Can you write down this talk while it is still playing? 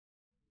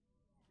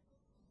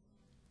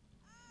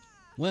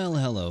Well,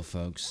 hello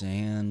folks,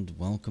 and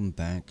welcome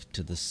back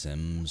to The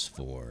Sims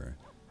 4.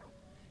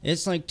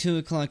 It's like 2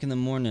 o'clock in the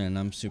morning and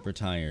I'm super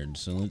tired,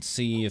 so let's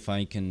see if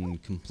I can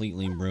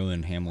completely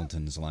ruin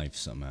Hamilton's life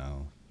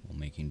somehow while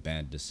making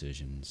bad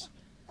decisions.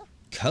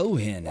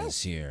 Cohen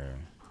is here!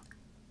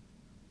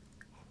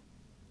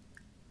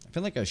 I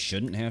feel like I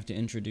shouldn't have to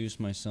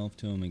introduce myself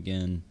to him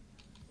again.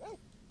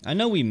 I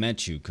know we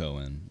met you,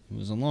 Cohen. It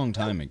was a long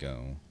time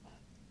ago.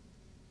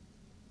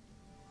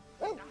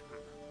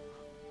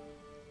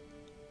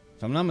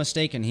 If I'm not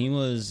mistaken, he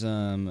was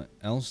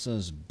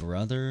Elsa's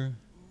brother,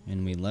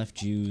 and we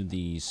left you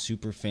the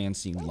super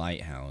fancy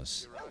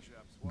lighthouse.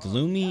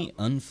 Gloomy,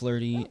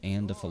 unflirty,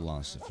 and a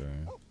philosopher.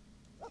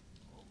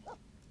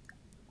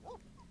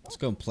 Let's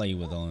go play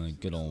with a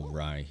good old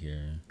Rye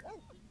here.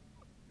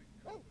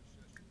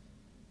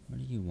 What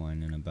are you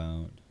whining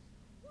about?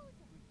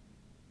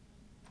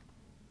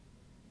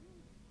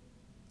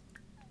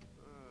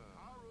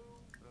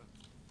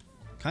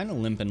 Kinda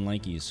limping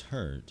like he's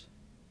hurt.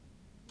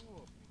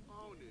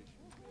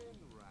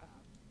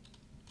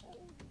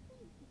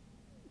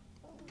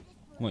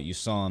 What, you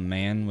saw a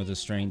man with a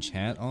strange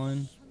hat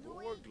on?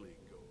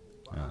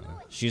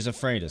 She's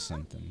afraid of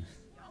something.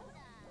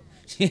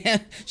 Yeah,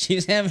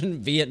 she's having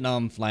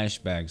Vietnam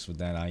flashbacks with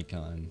that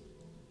icon.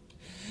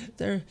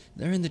 They're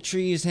in the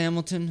trees,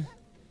 Hamilton.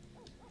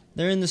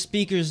 They're in the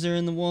speakers, they're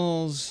in the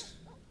walls.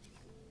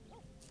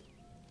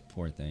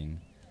 Poor thing.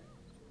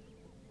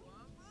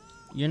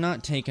 You're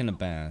not taking a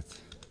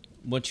bath.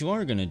 What you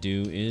are gonna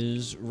do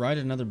is write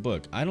another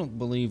book. I don't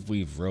believe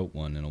we've wrote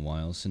one in a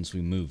while, since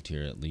we moved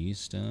here at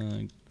least.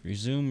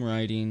 Resume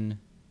writing.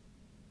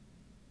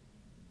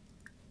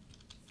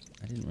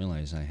 I didn't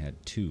realize I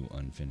had 2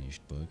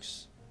 unfinished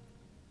books.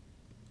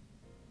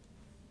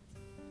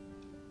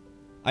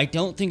 I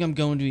don't think I'm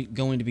going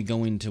to be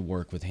going to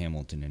work with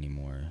Hamilton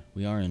anymore.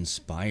 We are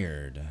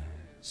inspired.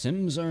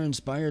 Sims are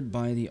inspired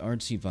by the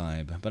artsy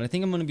vibe, but I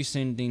think I'm going to be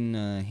sending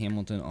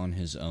Hamilton on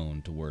his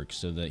own to work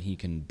so that he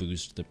can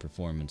boost the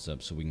performance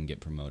up so we can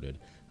get promoted.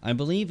 I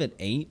believe at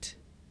 8,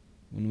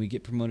 when we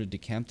get promoted to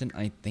captain,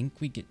 I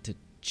think we get to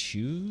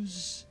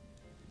choose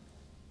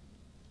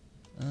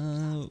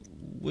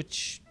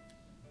which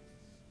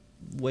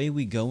way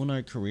we go in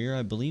our career.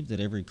 I believe that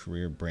every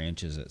career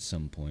branches at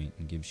some point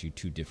and gives you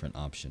 2 different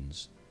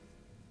options.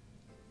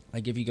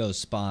 Like if you go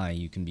spy,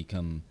 you can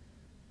become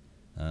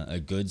a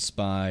good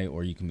spy,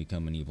 or you can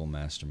become an evil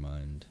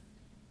mastermind.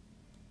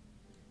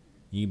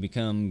 You can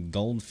become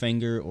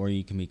Goldfinger, or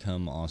you can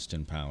become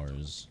Austin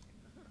Powers.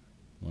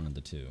 One of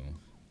the 2.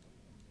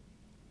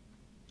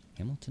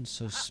 Hamilton's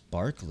so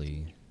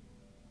sparkly.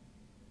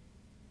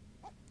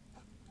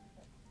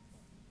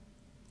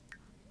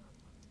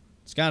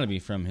 It's gotta be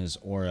from his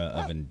aura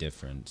of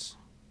indifference.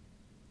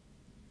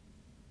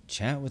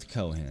 Chat with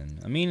Cohen.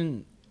 I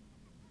mean...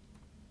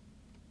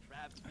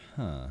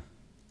 Huh.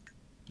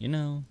 You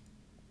know...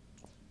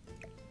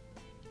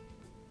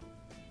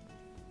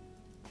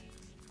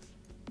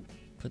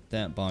 Put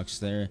that box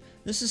there.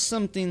 This is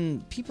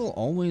something people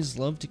always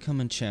love to come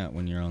and chat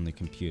when you're on the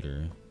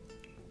computer.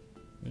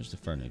 Where's the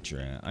furniture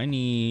at? I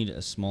need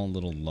a small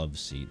little love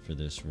seat for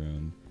this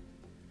room.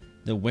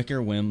 The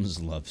Wicker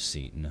Whims love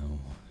seat. No.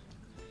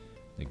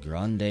 The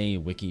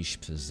Grande Wickish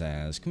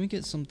Pizzazz. Can we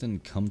get something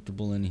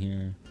comfortable in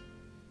here?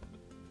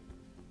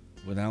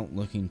 Without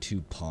looking too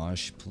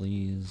posh,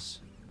 please.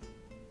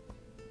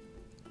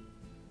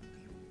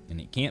 And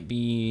it can't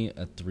be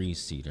a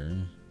 3-seater.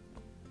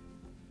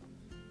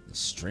 The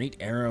Straight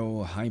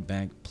Arrow High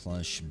Back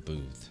Plush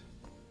Booth.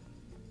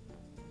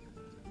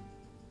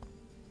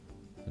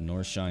 The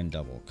North Shine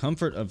Double.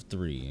 Comfort of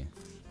 3.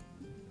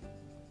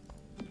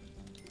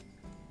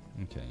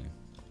 Okay.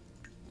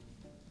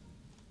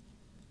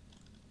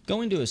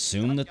 Going to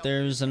assume that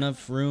there's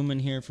enough room in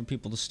here for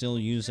people to still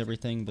use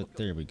everything, but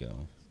there we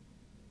go.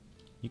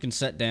 You can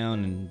sit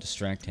down and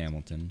distract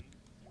Hamilton.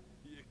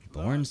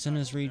 Borenson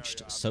has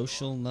reached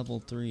social level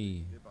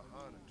 3.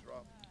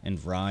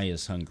 And Rye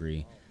is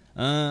hungry.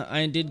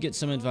 I did get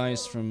some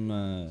advice from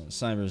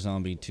Cyber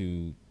Zombie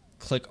to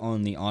click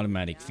on the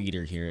automatic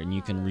feeder here, and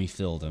you can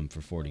refill them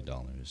for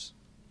 $40.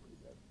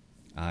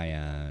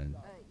 I,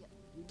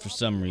 for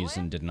some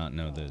reason, did not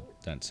know that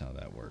that's how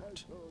that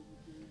worked.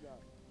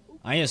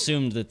 I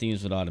assumed that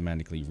these would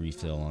automatically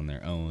refill on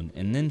their own,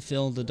 and then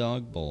fill the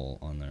dog bowl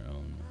on their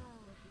own.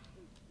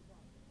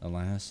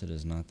 Alas, it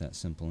is not that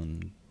simple,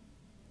 and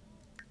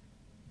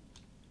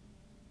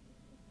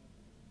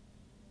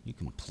you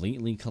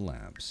completely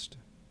collapsed.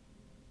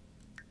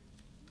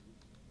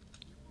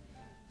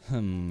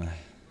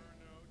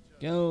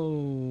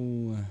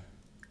 Go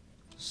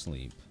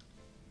sleep.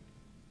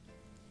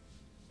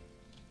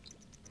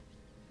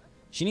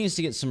 She needs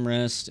to get some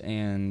rest,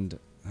 and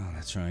oh,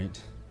 that's right.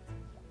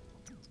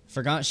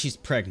 Forgot she's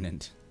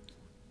pregnant.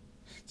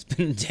 It's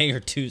been a day or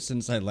 2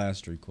 since I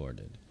last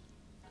recorded.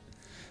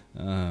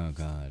 Oh,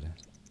 God.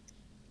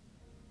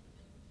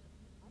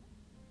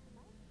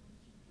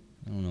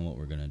 I don't know what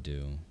we're gonna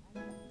do.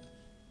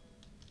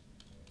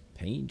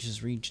 Paige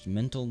has reached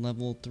mental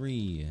level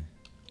 3.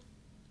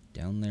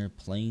 Down there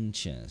playing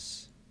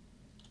chess.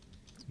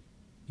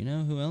 You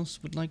know who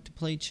else would like to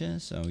play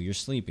chess? Oh, you're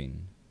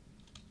sleeping.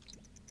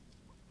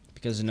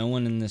 Because no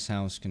one in this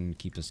house can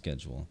keep a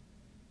schedule.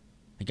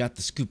 I got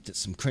the scoop that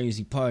some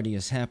crazy party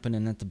is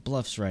happening at the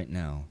Bluffs right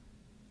now.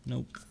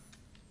 Nope.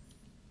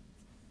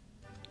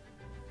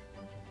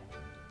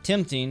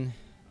 Tempting.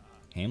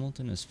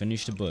 Hamilton has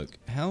finished a book.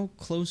 How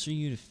close are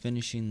you to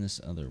finishing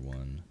this other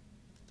one?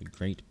 The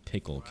Great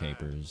Pickle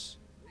Capers.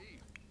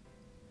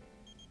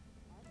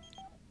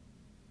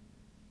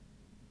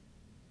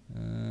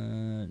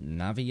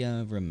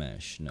 Navia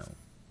Ramesh. No.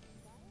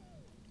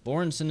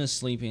 Borenson is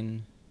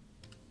sleeping.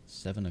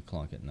 7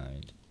 o'clock at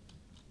night.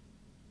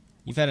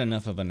 You've had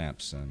enough of a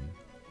nap, son.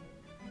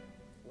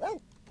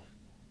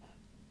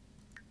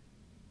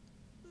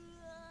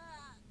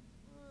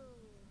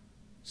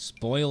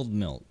 Spoiled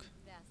milk.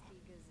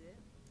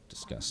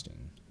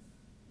 Disgusting.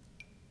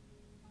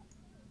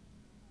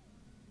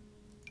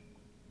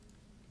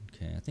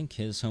 Okay, I think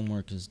his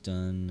homework is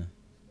done.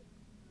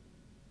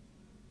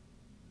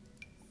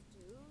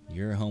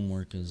 Your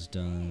homework is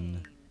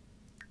done.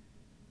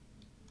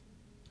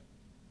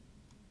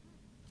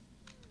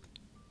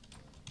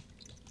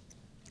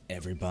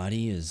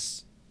 Everybody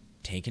is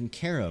taken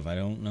care of. I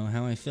don't know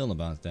how I feel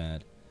about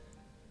that.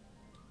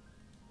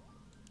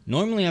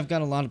 Normally I've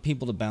got a lot of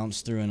people to bounce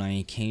through and I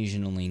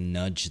occasionally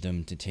nudge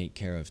them to take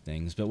care of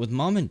things, but with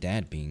Mom and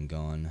Dad being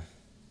gone,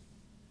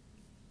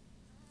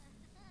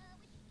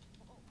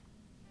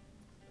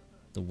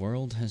 the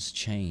world has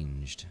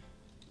changed.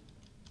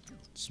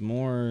 It's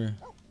more...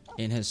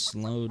 It has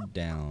slowed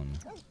down.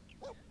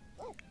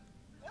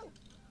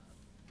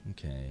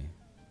 Okay.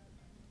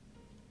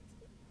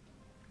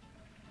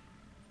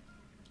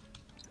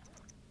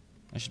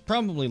 I should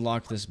probably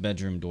lock this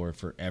bedroom door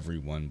for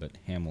everyone but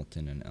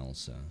Hamilton and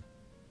Elsa.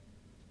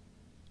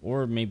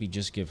 Or maybe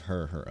just give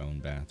her her own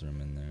bathroom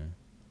in there.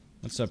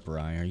 What's up,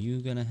 Rye? Are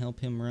you gonna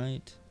help him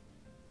write?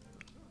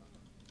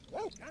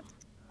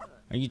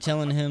 Are you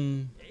telling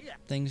him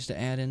things to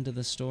add into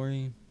the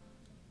story?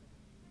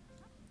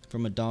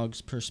 From a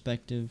dog's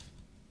perspective?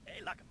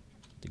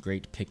 The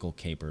Great Pickle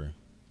Caper.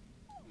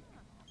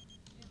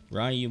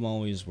 Rye, you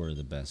always were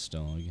the best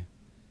dog.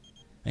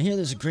 I hear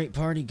there's a great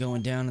party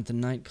going down at the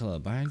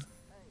nightclub. I'm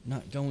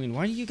not going.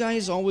 Why do you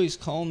guys always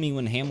call me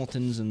when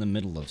Hamilton's in the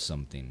middle of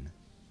something?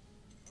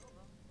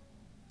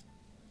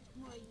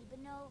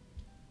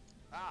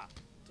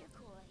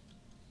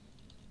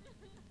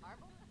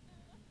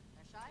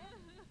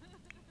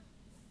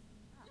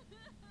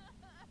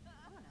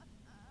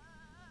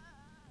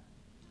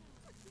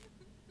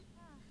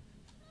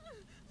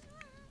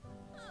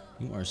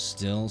 You are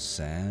still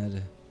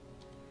sad?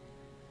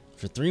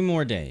 For 3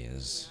 more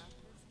days.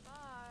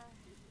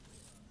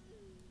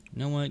 You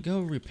know what?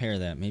 Go repair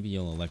that. Maybe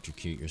you'll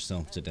electrocute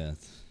yourself to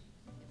death.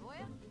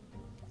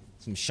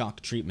 Some shock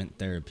treatment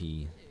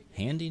therapy.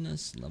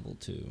 Handiness level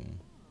 2.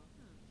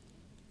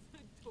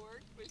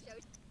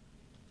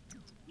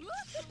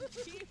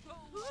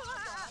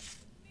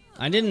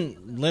 I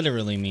didn't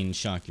literally mean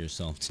shock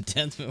yourself to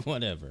death, but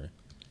whatever.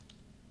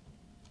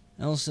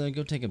 Elsa,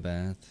 go take a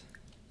bath.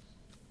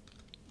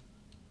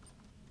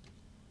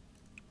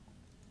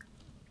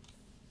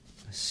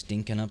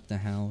 Stinking up the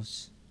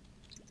house.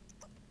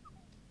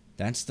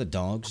 That's the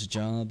dog's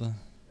job.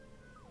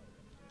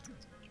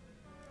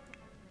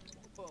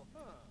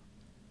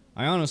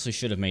 I honestly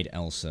should have made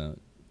Elsa.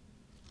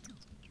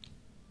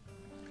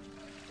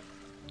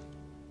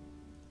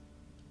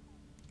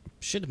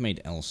 Should have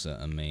made Elsa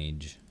a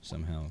mage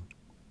somehow.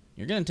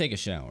 You're gonna take a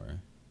shower.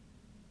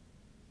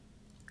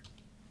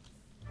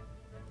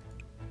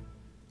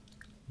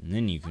 And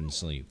then you can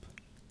sleep.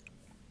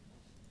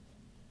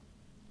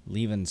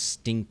 Leaving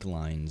stink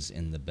lines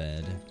in the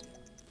bed.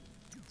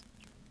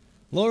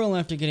 Laurel,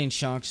 after getting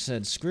shocked,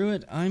 said, "Screw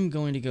it, I'm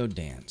going to go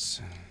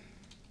dance.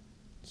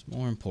 It's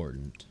more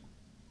important."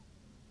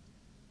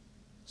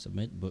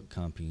 Submit book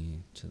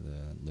copy to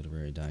the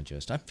Literary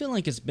Digest. I feel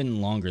like it's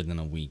been longer than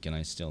a week and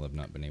I still have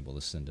not been able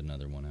to send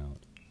another one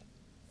out.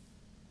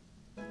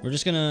 We're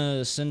just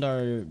gonna send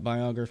our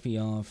biography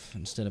off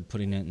instead of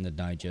putting it in the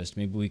digest.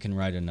 Maybe we can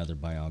write another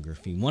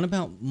biography. One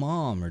about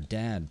Mom or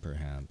Dad,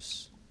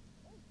 perhaps.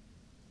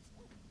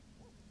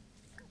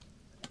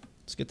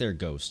 Let's get their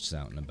ghosts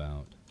out and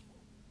about.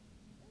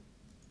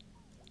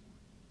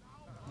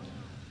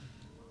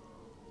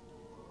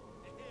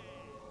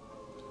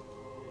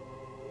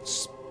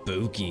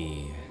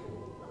 Spooky.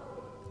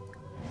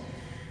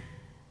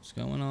 What's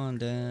going on,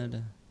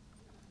 Dad?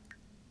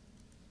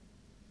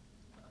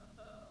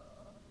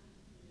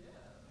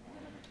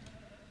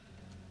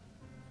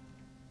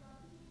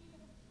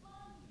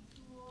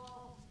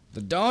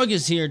 The dog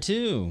is here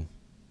too.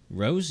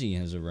 Rosie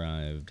has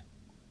arrived.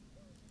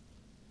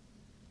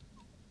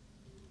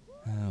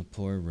 Oh,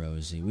 poor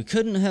Rosie. We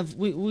couldn't have...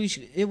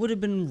 it would have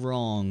been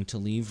wrong to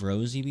leave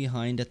Rosie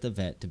behind at the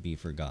vet to be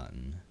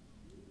forgotten.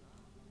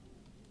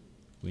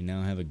 We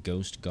now have a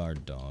ghost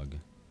guard dog.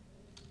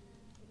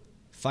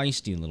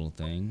 Feisty little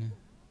thing.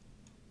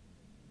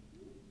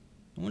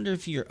 I wonder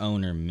if your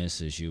owner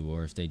misses you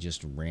or if they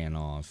just ran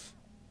off.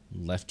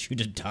 Left you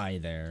to die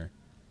there.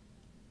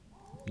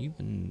 You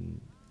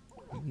can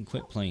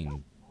quit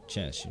playing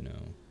chess, you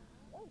know.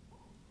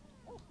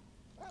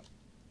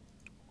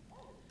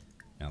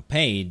 Now,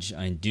 Paige,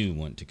 I do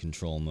want to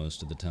control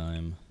most of the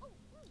time.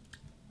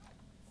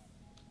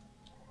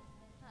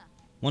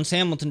 Once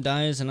Hamilton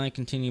dies and I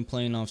continue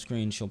playing off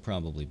screen, she'll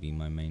probably be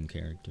my main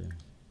character.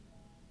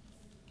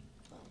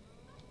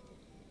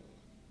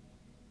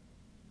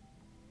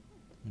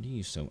 What are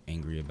you so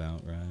angry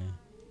about, Rye?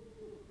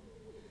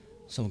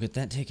 So we'll get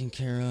that taken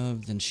care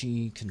of, then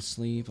she can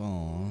sleep.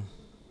 Aww.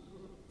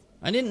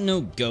 I didn't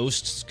know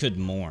ghosts could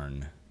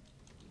mourn.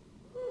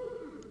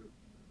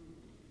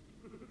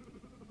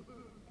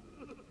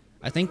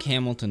 I think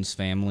Hamilton's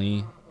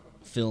family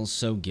feels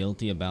so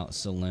guilty about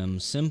Salim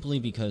simply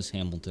because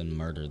Hamilton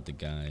murdered the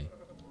guy.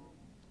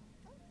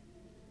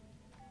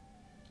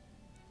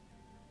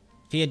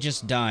 If he had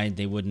just died,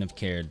 they wouldn't have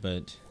cared,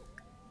 but...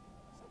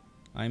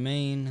 I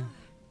mean...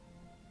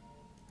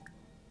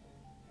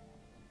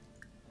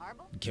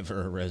 Give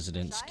her a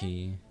residence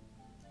key.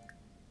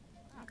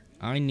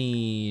 I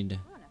need...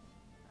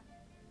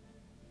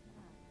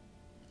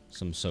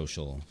 some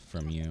social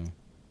from you.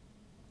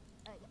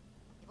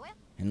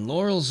 And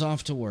Laurel's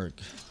off to work.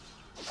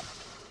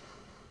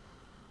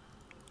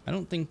 I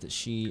don't think that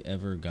she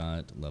ever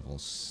got level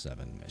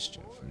 7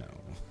 mischief, no.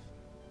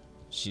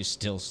 She's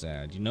still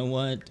sad. You know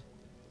what?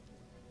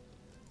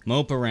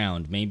 Mope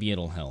around, maybe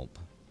it'll help.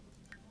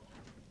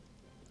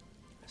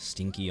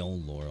 Stinky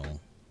old Laurel.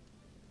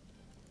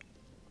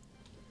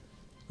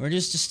 We're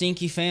just a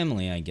stinky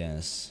family, I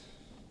guess.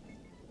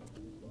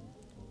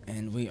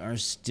 And we are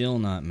still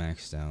not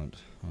maxed out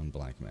on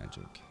black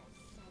magic.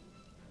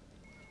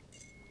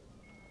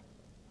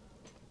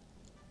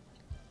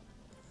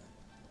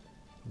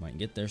 Might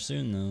get there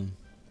soon, though.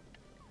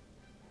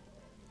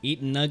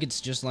 Eating nuggets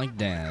just like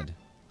Dad.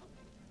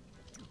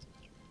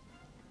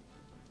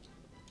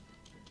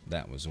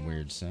 That was a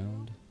weird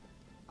sound.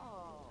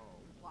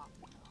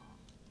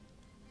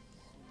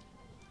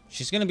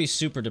 She's gonna be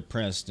super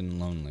depressed and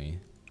lonely.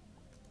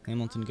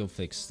 Hamilton, go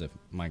fix the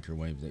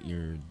microwave that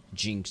your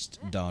jinxed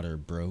daughter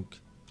broke.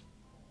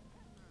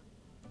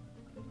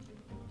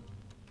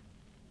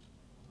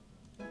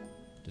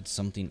 Did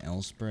something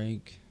else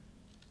break?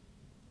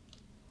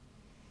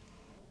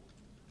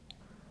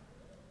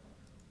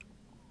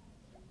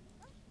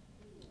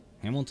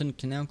 Hamilton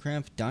can now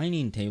craft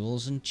dining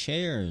tables and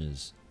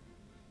chairs.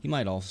 He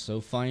might also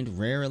find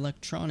rare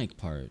electronic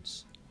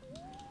parts.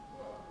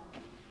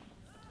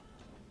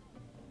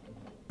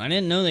 I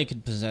didn't know they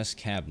could possess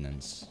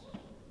cabinets.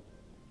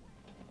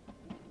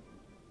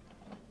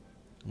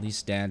 At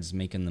least Dad's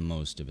making the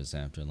most of his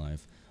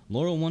afterlife.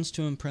 Laurel wants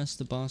to impress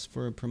the boss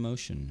for a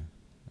promotion.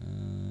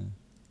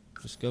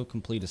 Just go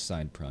complete a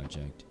side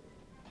project.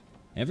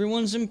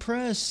 Everyone's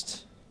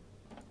impressed.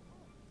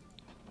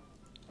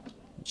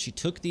 She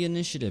took the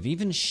initiative.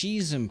 Even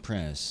she's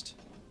impressed.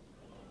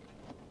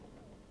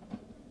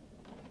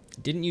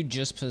 Didn't you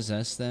just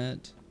possess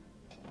that?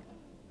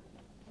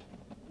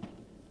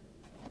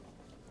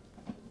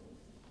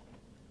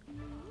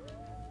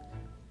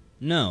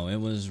 No, it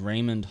was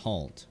Raymond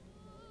Holt.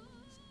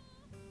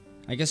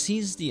 I guess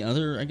he's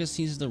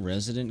the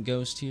resident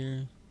ghost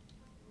here.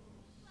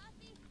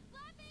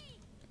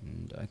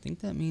 And I think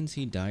that means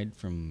he died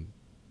from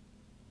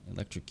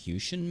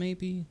electrocution,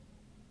 maybe?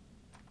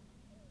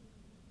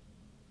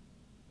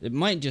 It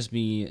might just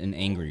be an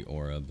angry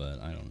aura, but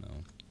I don't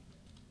know.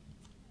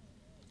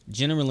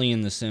 Generally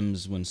in The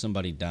Sims, when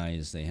somebody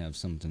dies, they have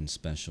something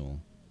special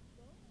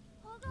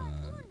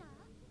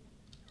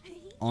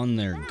on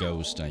their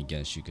ghost, I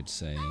guess you could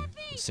say.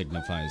 It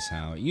signifies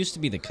how. It used to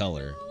be the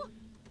color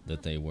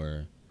that they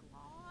were.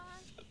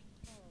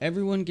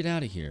 Everyone get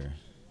out of here.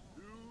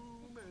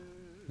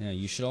 Yeah,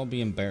 you should all be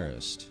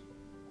embarrassed.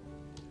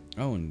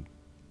 Oh, in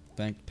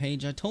fact,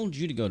 Paige, I told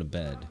you to go to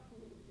bed.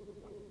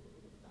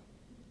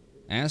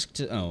 Ask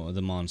to... Oh,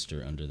 the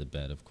monster under the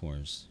bed, of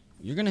course.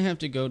 You're gonna have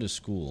to go to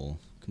school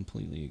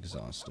completely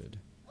exhausted.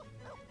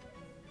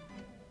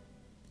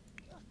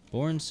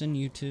 Borenson,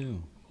 you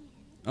too.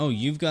 Oh,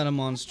 you've got a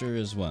monster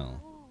as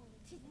well.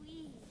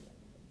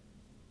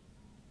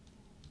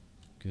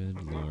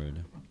 Good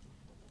lord.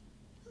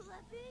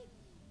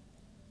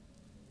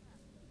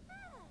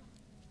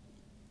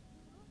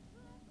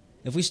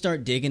 If we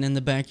start digging in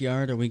the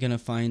backyard, are we gonna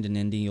find an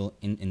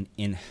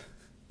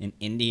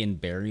Indian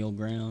burial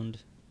ground?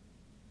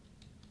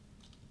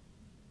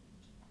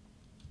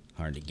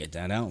 Hard to get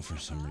that out for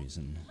some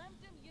reason.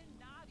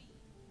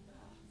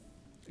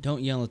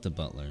 Don't yell at the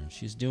butler.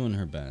 She's doing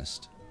her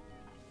best.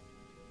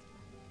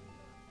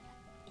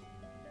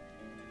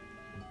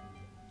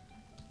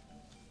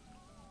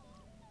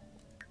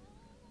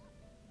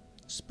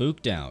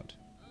 Spooked out.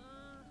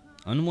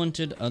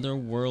 Unwanted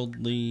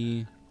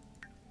otherworldly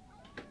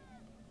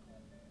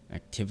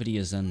activity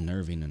is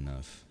unnerving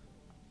enough.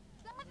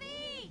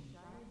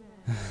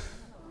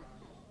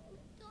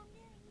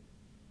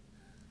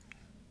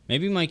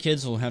 Maybe my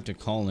kids will have to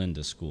call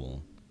into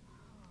school.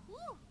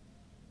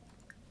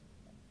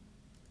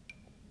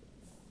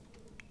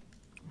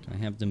 Can I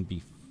have them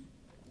be...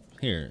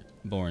 Here,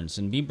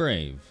 Borenson, be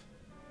brave.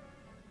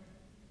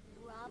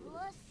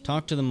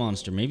 Talk to the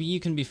monster. Maybe you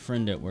can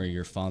befriend it where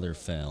your father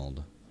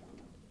failed.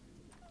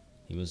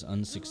 He was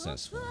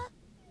unsuccessful.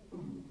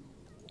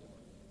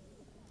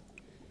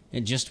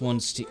 It just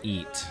wants to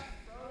eat.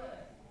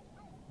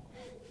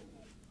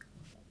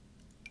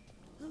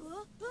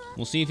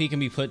 We'll see if he can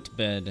be put to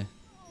bed.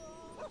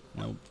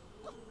 Nope.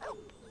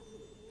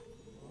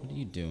 What are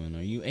you doing?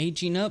 Are you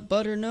aging up,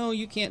 Butter? No,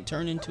 you can't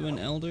turn into an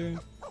elder.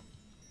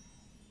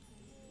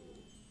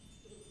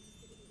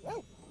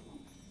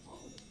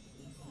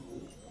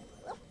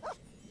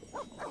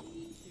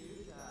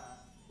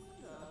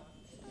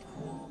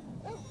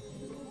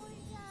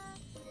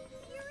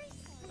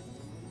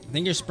 I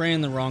think you're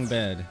spraying the wrong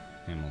bed,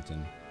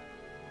 Hamilton.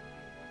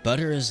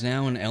 Butter is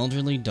now an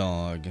elderly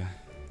dog.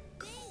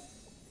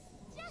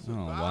 Oh,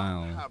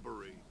 wow.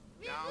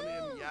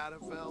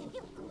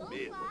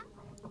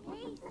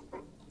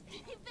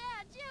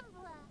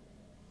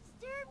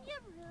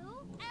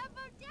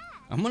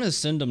 I'm gonna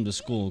send him to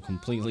school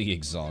completely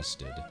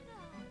exhausted.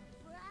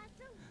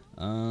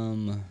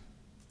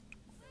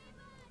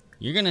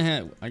 You're gonna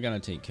have... I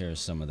gotta take care of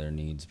some of their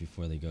needs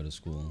before they go to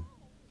school.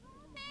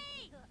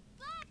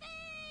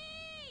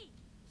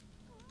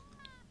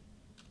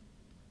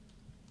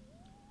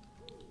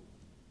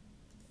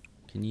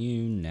 Can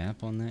you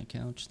nap on that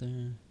couch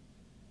there?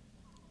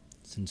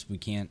 Since we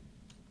can't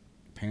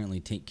apparently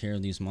take care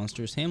of these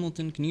monsters.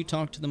 Hamilton, can you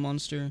talk to the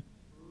monster?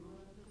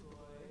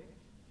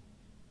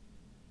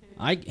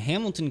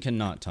 Hamilton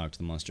cannot talk to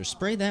the monster.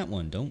 Spray that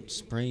one. Don't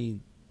spray...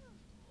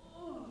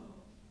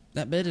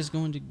 That bed is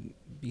going to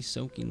be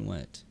soaking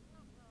wet.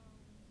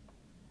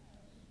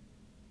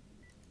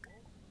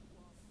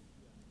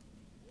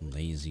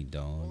 Lazy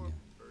dog.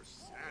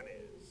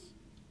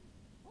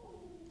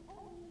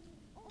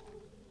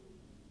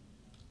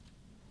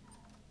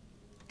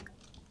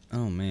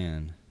 Oh,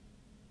 man.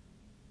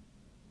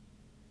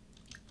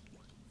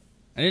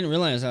 I didn't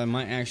realize I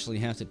might actually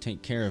have to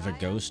take care of a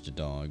ghost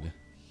dog.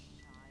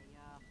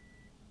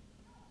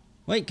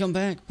 Wait, come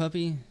back,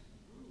 puppy.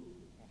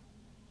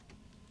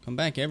 Come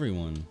back,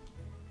 everyone.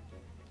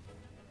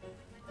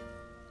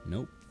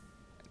 Nope.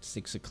 At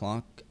 6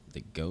 o'clock,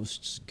 the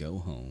ghosts go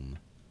home.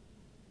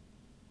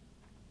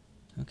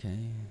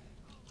 Okay.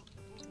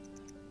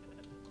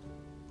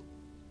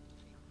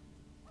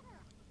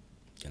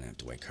 Gonna have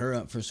to wake her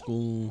up for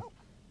school.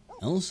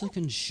 Elsa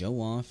can show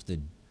off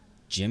the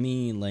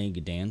Jimmy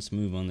leg dance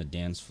move on the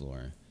dance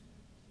floor.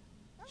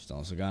 She's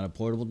also got a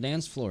portable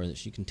dance floor that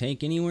she can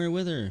take anywhere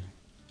with her.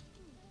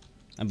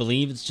 I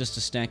believe it's just a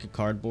stack of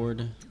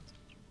cardboard.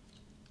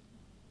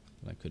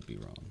 But I could be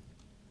wrong.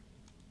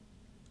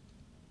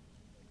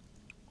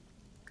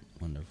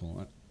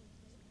 Wonderful.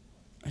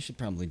 I should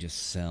probably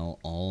just sell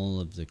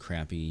all of the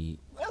crappy...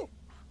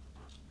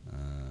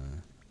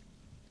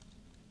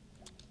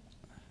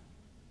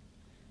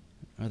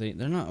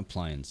 They're not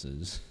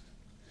appliances.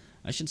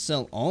 I should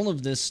sell all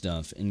of this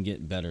stuff and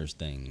get better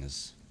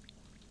things.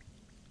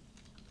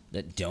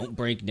 That don't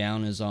break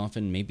down as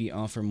often, maybe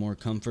offer more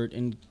comfort,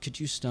 and could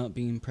you stop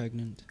being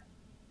pregnant?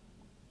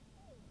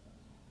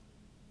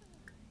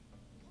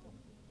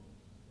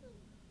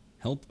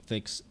 Help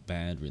fix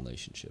bad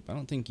relationship. I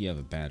don't think you have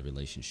a bad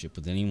relationship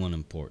with anyone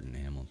important,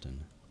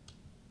 Hamilton.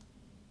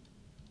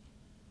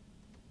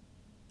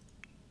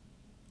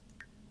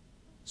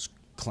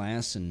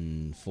 Class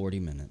in 40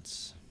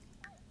 minutes.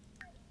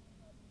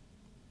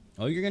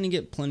 Oh, you're gonna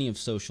get plenty of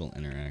social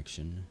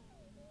interaction.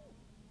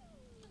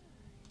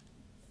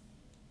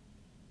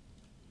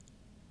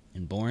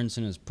 And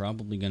Borenson is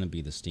probably gonna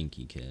be the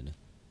stinky kid.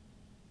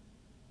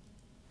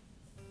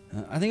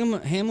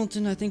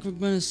 Hamilton, I think we're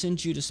gonna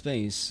send you to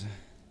space.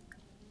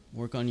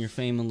 Work on your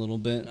fame a little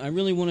bit. I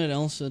really wanted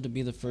Elsa to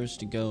be the first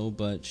to go,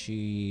 but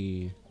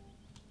she...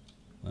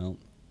 Well...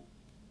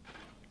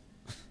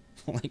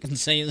 All I can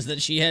say is that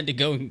she had to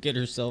go and get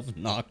herself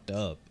knocked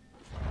up.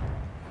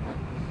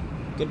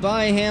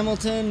 Goodbye,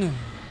 Hamilton.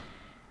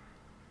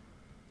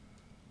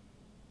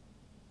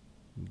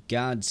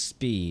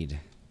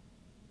 Godspeed.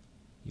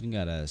 Even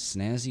got a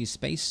snazzy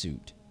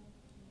spacesuit.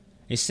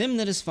 A sim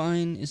that is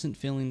fine isn't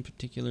feeling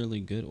particularly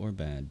good or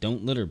bad.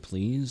 Don't litter,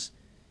 please.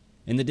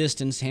 In the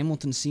distance,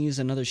 Hamilton sees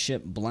another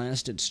ship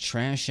blast its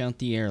trash out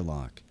the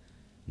airlock.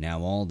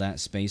 Now all that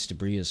space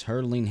debris is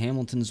hurtling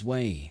Hamilton's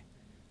way.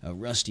 A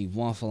rusty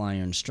waffle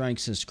iron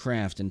strikes his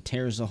craft and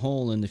tears a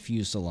hole in the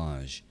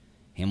fuselage.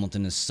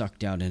 Hamilton is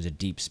sucked out into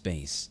deep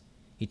space.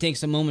 He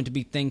takes a moment to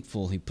be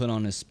thankful he put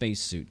on his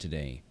spacesuit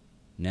today.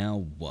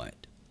 Now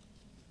what?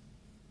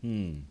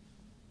 Do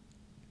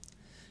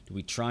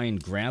we try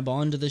and grab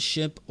onto the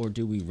ship, or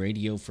do we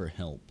radio for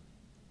help?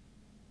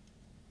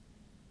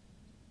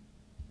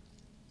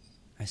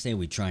 I say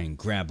we try and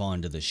grab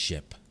onto the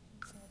ship.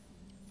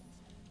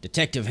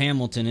 Detective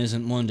Hamilton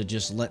isn't one to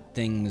just let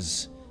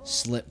things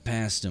slip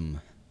past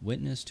him.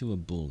 Witness to a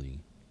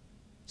bully.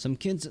 Some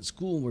kids at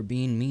school were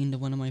being mean to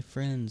one of my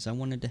friends. I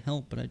wanted to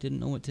help, but I didn't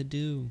know what to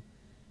do.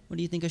 What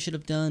do you think I should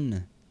have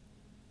done?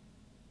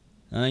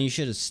 You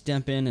should have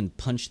stepped in and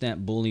punched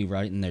that bully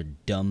right in their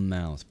dumb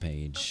mouth,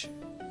 Paige.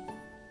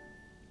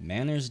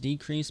 Manners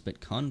decrease,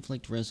 but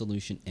conflict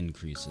resolution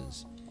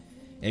increases.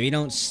 If you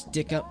don't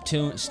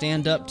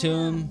stand up to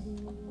him.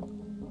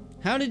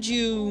 How did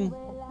you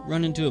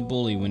run into a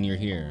bully when you're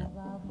here?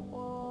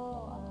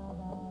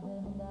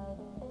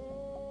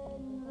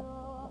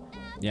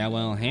 Yeah,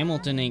 well,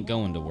 Hamilton ain't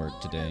going to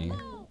work today.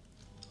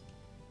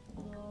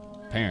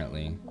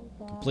 Apparently.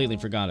 Completely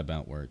forgot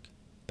about work.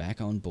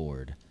 Back on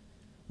board.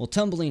 While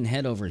tumbling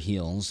head over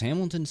heels,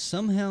 Hamilton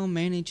somehow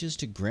manages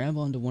to grab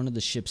onto one of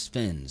the ship's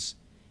fins,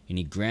 and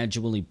he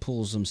gradually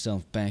pulls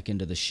himself back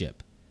into the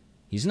ship.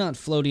 He's not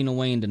floating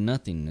away into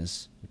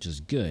nothingness, which is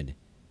good,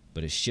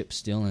 but his ship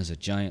still has a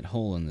giant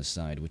hole in the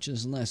side, which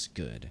is less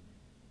good.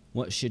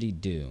 What should he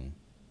do?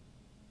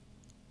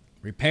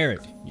 Repair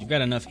it. You've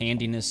got enough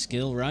handiness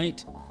skill,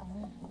 right?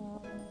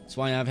 That's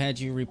why I've had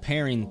you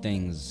repairing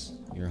things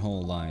your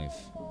whole life.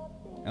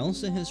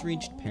 Elsa has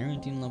reached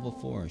parenting level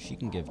 4. She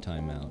can give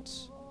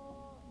timeouts.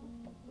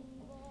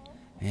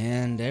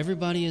 And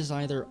everybody is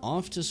either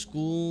off to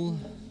school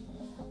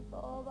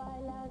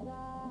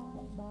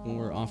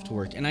or off to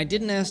work. And I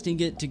didn't ask to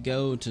get to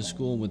go to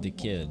school with the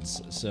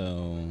kids,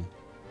 so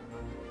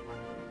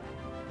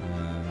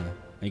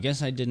I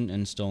guess I didn't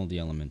install the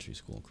elementary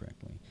school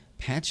correctly.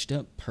 Patched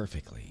up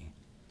perfectly.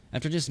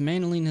 After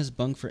dismantling his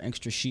bunk for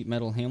extra sheet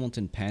metal,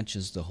 Hamilton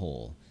patches the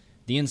hole.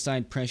 The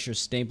inside pressure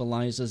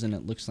stabilizes, and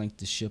it looks like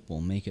the ship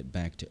will make it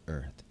back to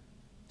Earth.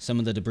 Some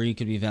of the debris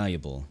could be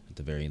valuable, at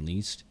the very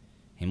least.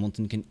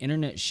 Hamilton can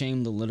internet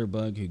shame the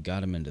litterbug who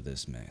got him into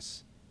this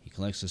mess. He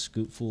collects a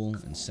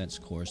scoopful and sets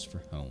course for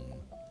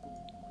home.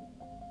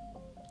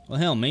 Well,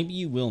 hell, maybe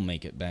you will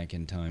make it back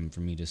in time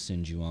for me to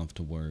send you off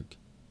to work.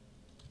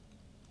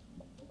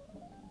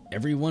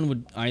 Everyone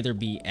would either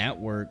be at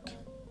work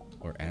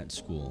or at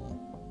school.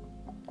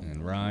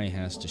 And Rye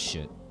has to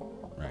shit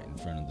right in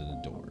front of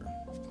the door.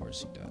 Of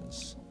course he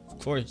does. Of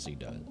course he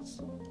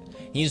does.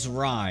 He's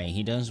Rye.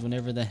 He does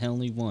whatever the hell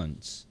he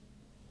wants.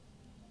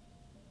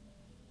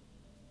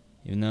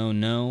 Even though,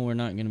 no, we're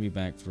not going to be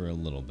back for a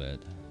little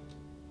bit.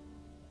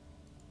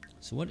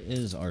 So what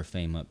is our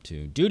fame up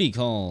to? Duty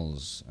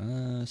calls.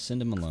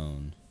 Send him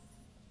alone.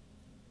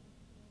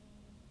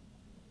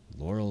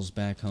 Laurel's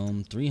back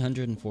home.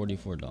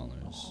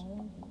 $344.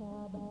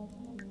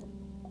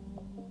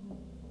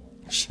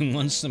 She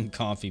wants some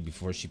coffee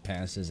before she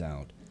passes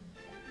out.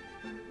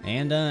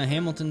 And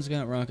Hamilton's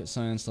got rocket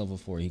science level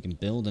 4. He can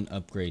build and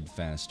upgrade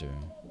faster.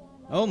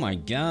 Oh my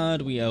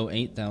god, we owe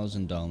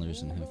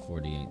 $8,000 and have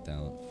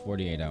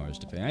 48 hours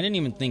to pay. I didn't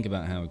even think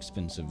about how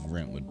expensive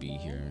rent would be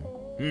here.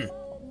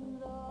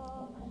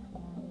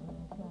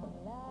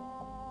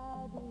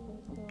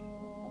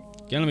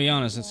 Gonna be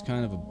honest, it's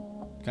kind of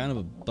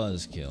a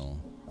buzzkill.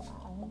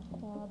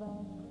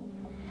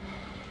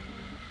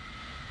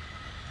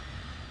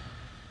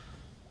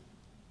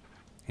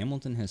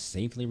 Hamilton has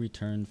safely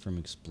returned from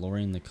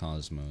exploring the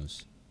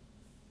cosmos.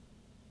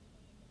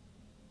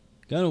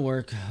 Go to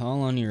work,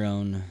 all on your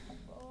own.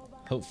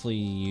 Hopefully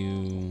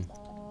you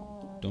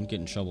don't get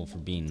in trouble for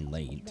being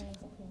late.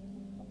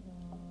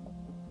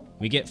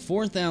 We get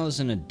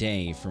 $4,000 a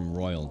day from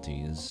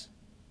royalties.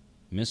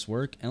 Miss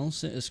Work,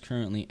 Elsa is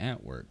currently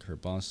at work. Her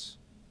boss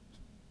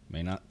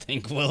may not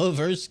think well of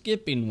her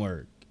skipping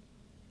work.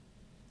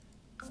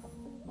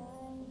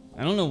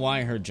 I don't know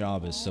why her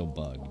job is so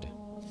bugged.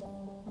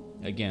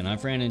 Again,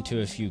 I've ran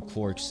into a few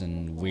quirks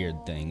and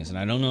weird things, and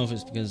I don't know if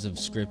it's because of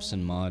scripts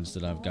and mods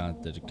that I've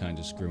got that are kind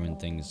of screwing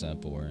things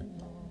up, or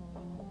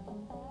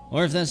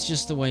if that's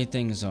just the way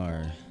things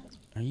are.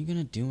 Are you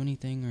gonna do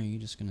anything, or are you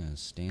just gonna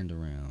stand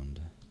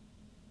around?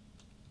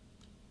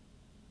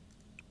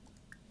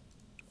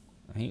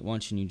 I hate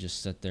watching you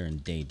just sit there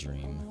and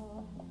daydream.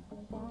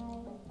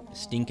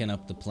 Stinking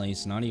up the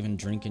place, not even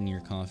drinking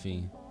your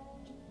coffee.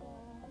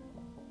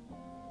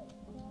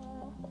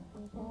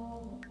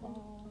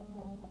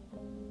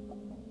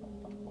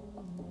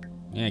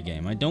 Yeah,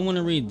 game. I don't want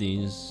to read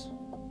these.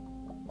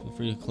 Feel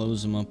free to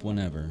close them up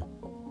whenever.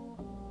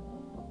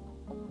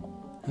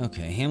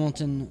 Okay,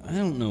 Hamilton, I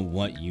don't know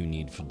what you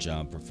need for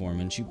job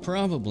performance. You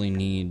probably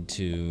need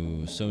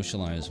to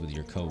socialize with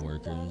your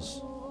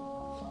coworkers.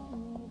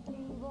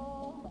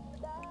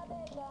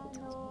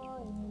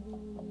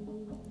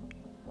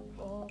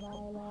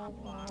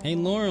 Hey,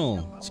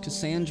 Laurel, it's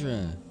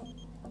Cassandra.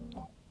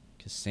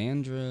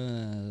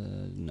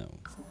 No.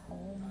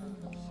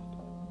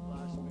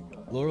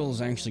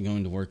 Laurel's actually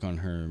going to work on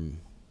her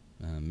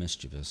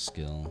mischievous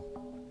skill.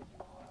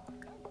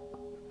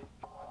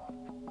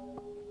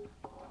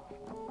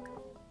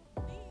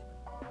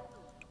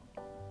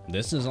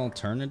 This is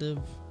alternative?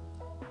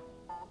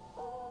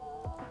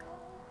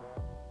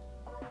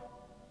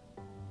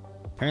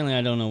 Apparently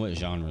I don't know what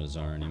genres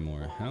are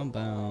anymore. How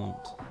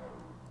about...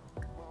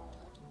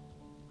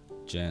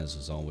 Jazz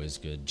is always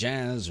good.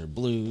 Jazz or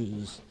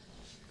blues.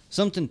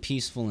 Something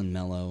peaceful and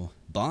mellow.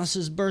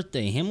 Boss's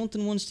birthday.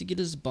 Hamilton wants to get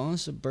his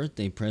boss a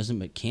birthday present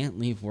but can't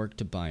leave work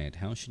to buy it.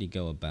 How should he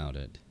go about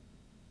it?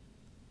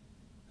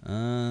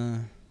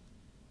 You're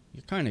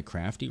kind of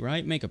crafty,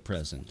 right? Make a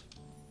present.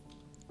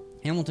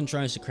 Hamilton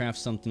tries to craft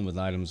something with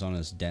items on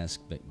his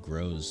desk but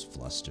grows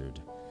flustered.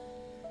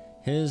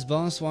 His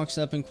boss walks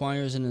up,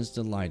 inquires, and is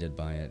delighted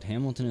by it.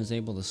 Hamilton is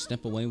able to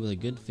step away with a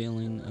good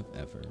feeling of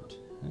effort.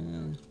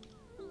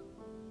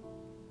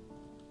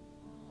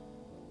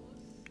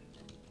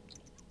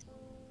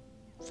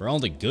 For all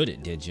the good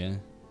it did ya.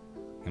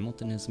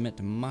 Hamilton has met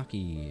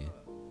Maki.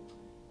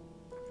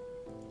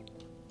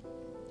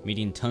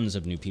 Meeting tons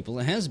of new people.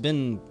 It has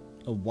been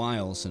a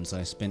while since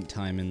I spent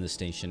time in the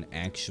station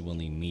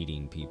actually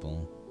meeting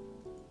people.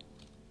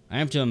 I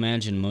have to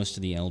imagine most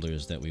of the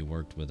elders that we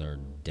worked with are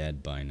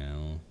dead by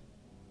now.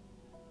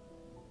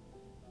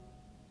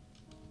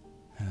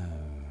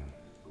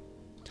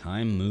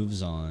 Time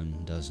moves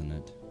on, doesn't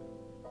it?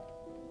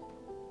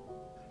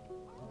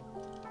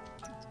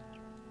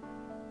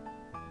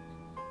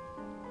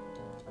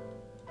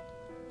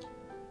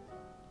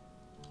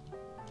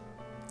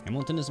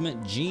 Hamilton has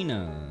met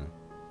Gina.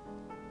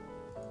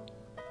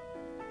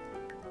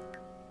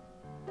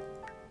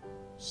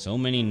 So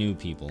many new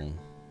people.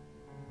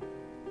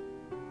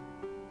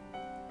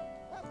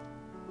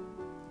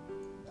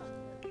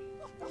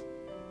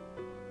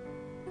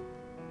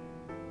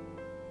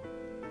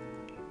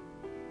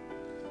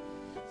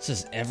 This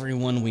is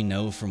everyone we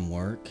know from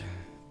work.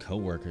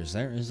 Co-workers,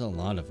 there is a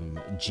lot of them.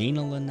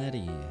 Gina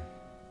Linetti.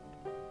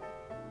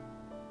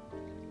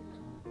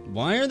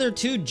 Why are there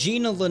two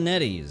Gina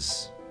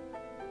Linettis?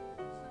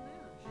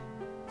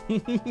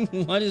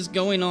 What is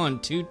going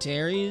on? Two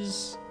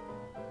Terrys?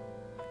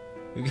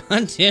 We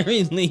got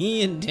Terry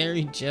Lee and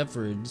Terry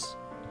Jeffords.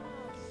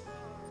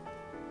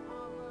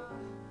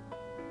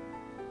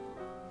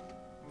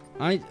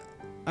 I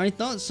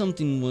thought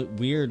something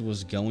weird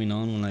was going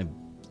on when I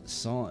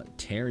saw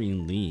Terry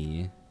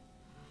Lee.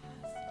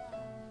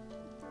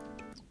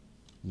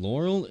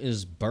 Laurel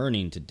is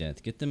burning to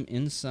death. Get them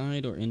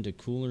inside or into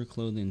cooler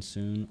clothing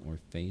soon, or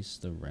face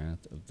the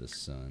wrath of the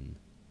sun.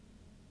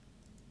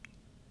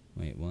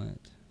 Wait, what?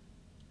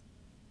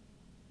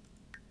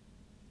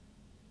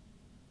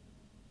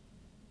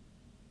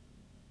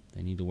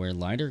 They need to wear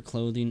lighter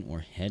clothing or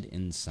head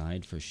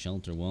inside for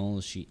shelter.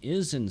 Well, she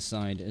is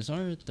inside. Is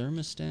our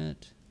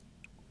thermostat?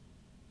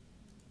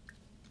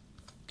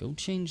 Go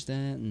change that,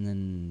 and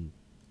then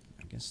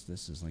I guess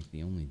this is like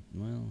the only,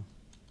 well,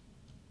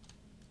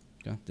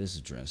 got this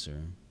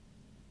dresser.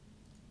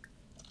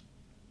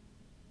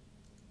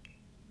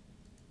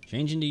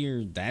 Change into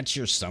your, that's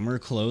your summer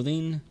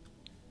clothing?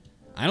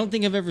 I don't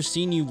think I've ever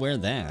seen you wear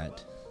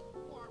that.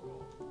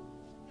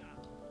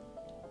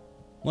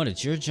 What,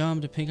 it's your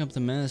job to pick up the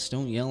mess,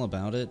 don't yell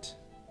about it.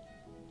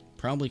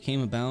 Probably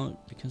came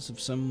about because of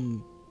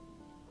some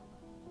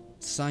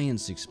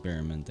science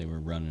experiment they were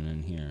running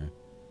in here.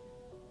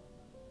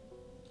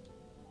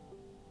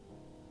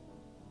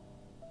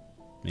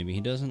 Maybe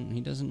he doesn't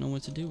know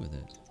what to do with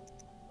it.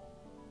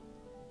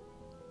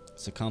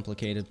 It's a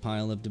complicated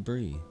pile of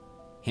debris.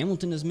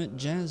 Hamilton has met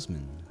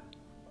Jasmine.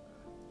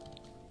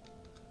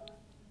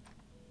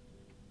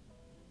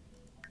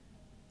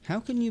 How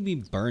can you be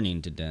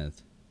burning to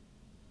death?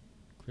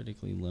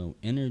 Critically low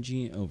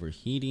energy,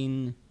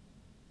 overheating.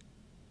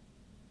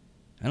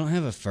 I don't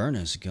have a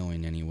furnace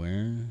going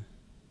anywhere.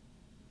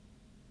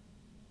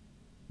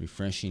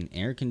 Refreshing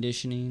air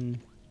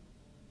conditioning.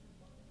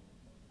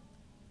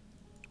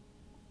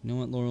 You know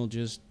what, Laurel?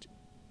 Just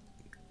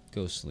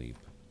go sleep.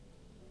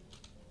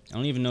 I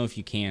don't even know if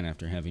you can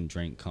after having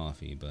drank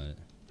coffee, but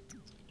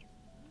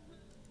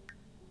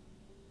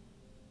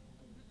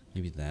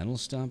maybe that'll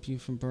stop you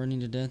from burning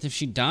to death. If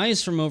she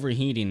dies from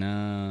overheating,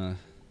 I'm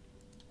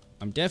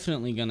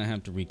definitely gonna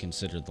have to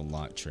reconsider the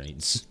lot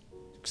traits.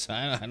 Because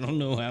I don't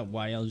know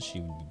why else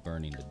she would be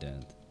burning to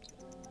death.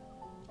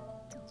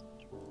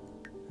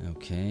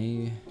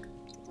 Okay.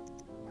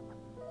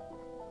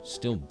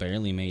 Still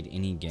barely made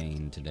any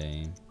gain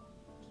today.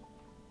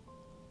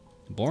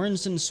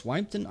 Borenson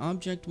swiped an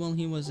object while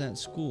he was at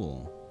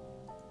school.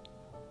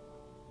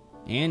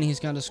 And he's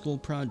got a school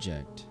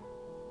project.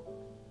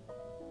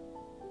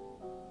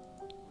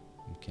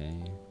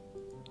 Okay.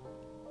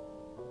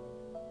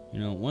 You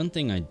know, one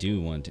thing I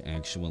do want to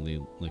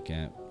actually look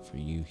at for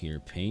you here,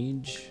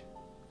 Paige,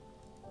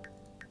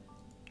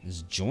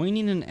 is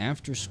joining an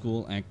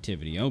after-school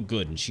activity. Oh,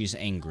 good, and she's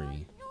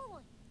angry.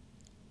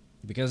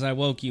 Because I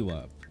woke you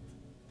up.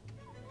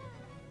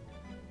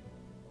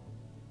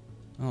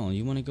 Oh,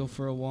 you want to go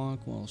for a walk?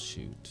 Well,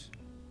 shoot.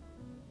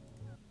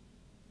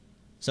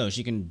 So,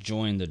 she can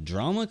join the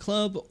drama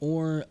club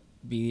or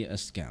be a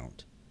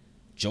scout.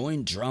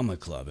 Join Drama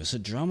Club. As a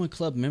Drama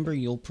Club member,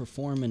 you'll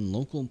perform in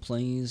local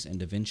plays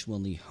and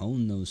eventually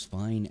hone those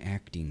fine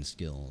acting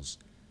skills.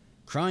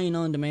 Crying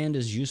on demand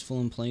is useful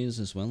in plays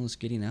as well as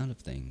getting out of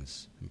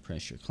things.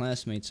 Impress your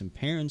classmates and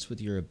parents with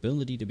your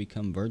ability to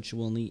become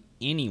virtually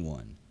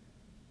anyone.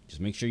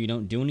 Just make sure you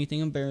don't do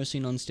anything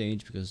embarrassing on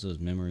stage because those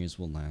memories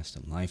will last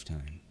a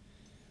lifetime.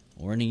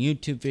 Or in a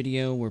YouTube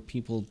video where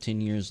people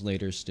 10 years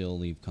later still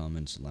leave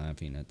comments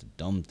laughing at the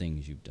dumb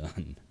things you've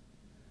done.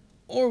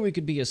 Or we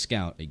could be a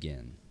scout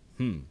again.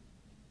 We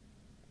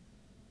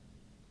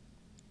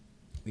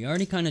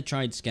already kind of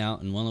tried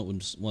scout, and while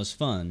it was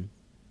fun,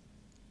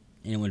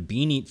 And it would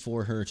be neat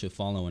for her to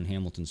follow in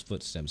Hamilton's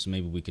footsteps.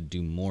 Maybe we could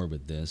do more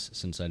with this,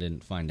 since I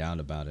didn't find out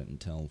about it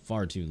until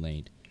far too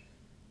late. I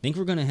think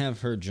we're going to have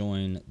her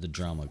join the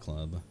drama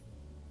club.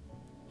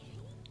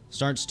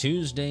 Starts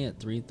Tuesday at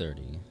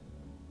 3:30.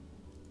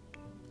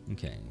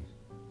 Okay.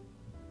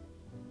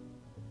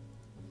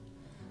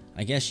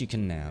 I guess you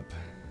can nap.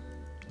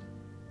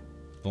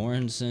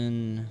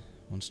 Borenson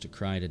wants to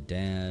cry to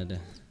Dad.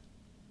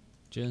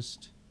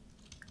 Just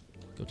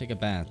go take a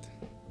bath.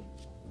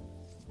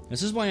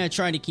 This is why I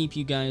try to keep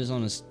you guys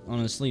on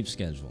a sleep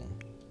schedule.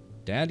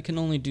 Dad can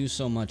only do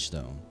so much,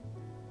 though.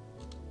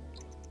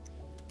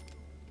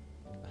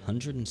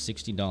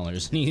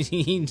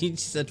 $160. He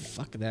said,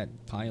 fuck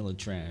that pile of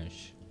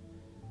trash.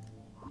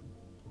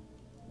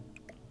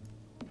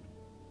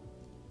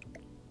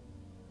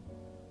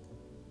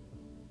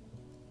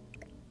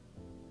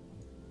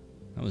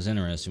 That was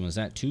interesting. Was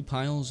that 2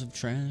 piles of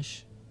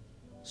trash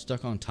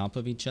stuck on top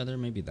of each other?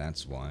 Maybe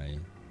that's why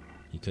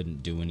he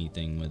couldn't do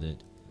anything with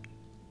it.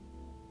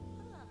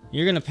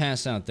 You're gonna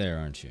pass out there,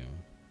 aren't you?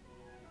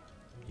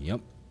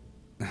 Yep.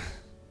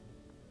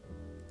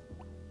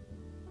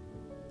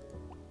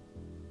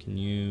 Can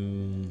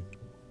you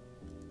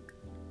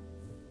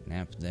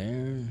nap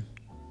there?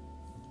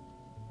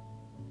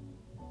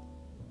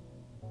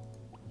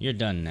 You're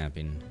done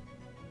napping.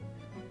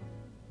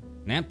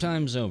 Nap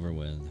time's over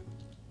with.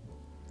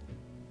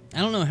 I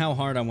don't know how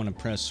hard I want to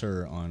press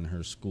her on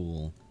her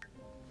school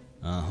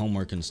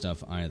homework and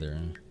stuff either.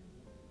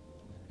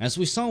 As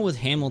we saw with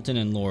Hamilton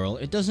and Laurel,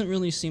 it doesn't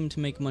really seem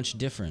to make much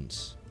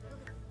difference.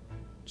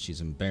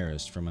 She's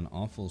embarrassed from an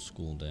awful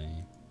school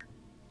day.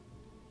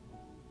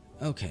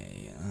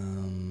 Okay,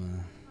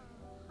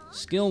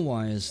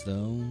 skill-wise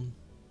though,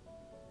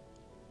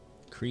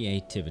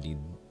 creativity.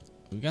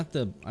 We got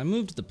I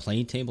moved the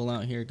play table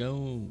out here.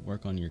 Go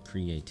work on your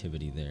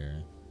creativity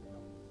there.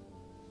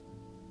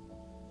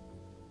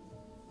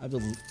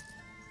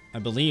 I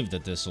believe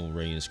that this will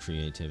raise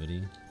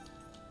creativity.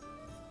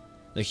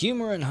 The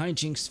Humor and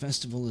Hijinks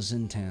Festival is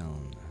in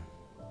town.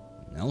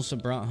 Elsa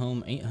brought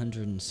home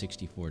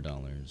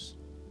 $864.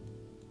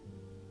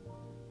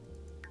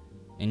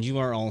 And you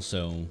are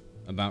also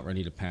about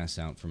ready to pass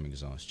out from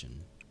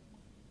exhaustion.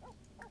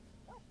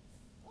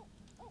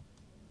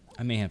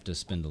 I may have to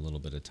spend a little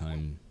bit of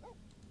time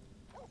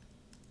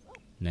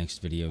next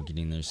video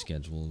getting their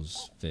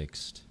schedules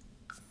fixed.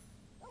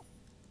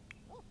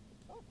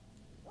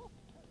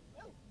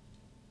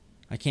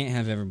 I can't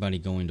have everybody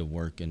going to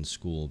work and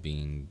school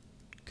being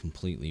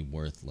completely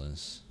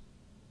worthless.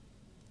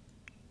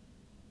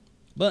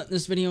 But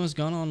this video has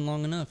gone on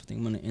long enough. I think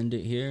I'm going to end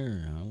it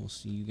here. I will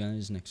see you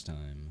guys next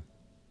time.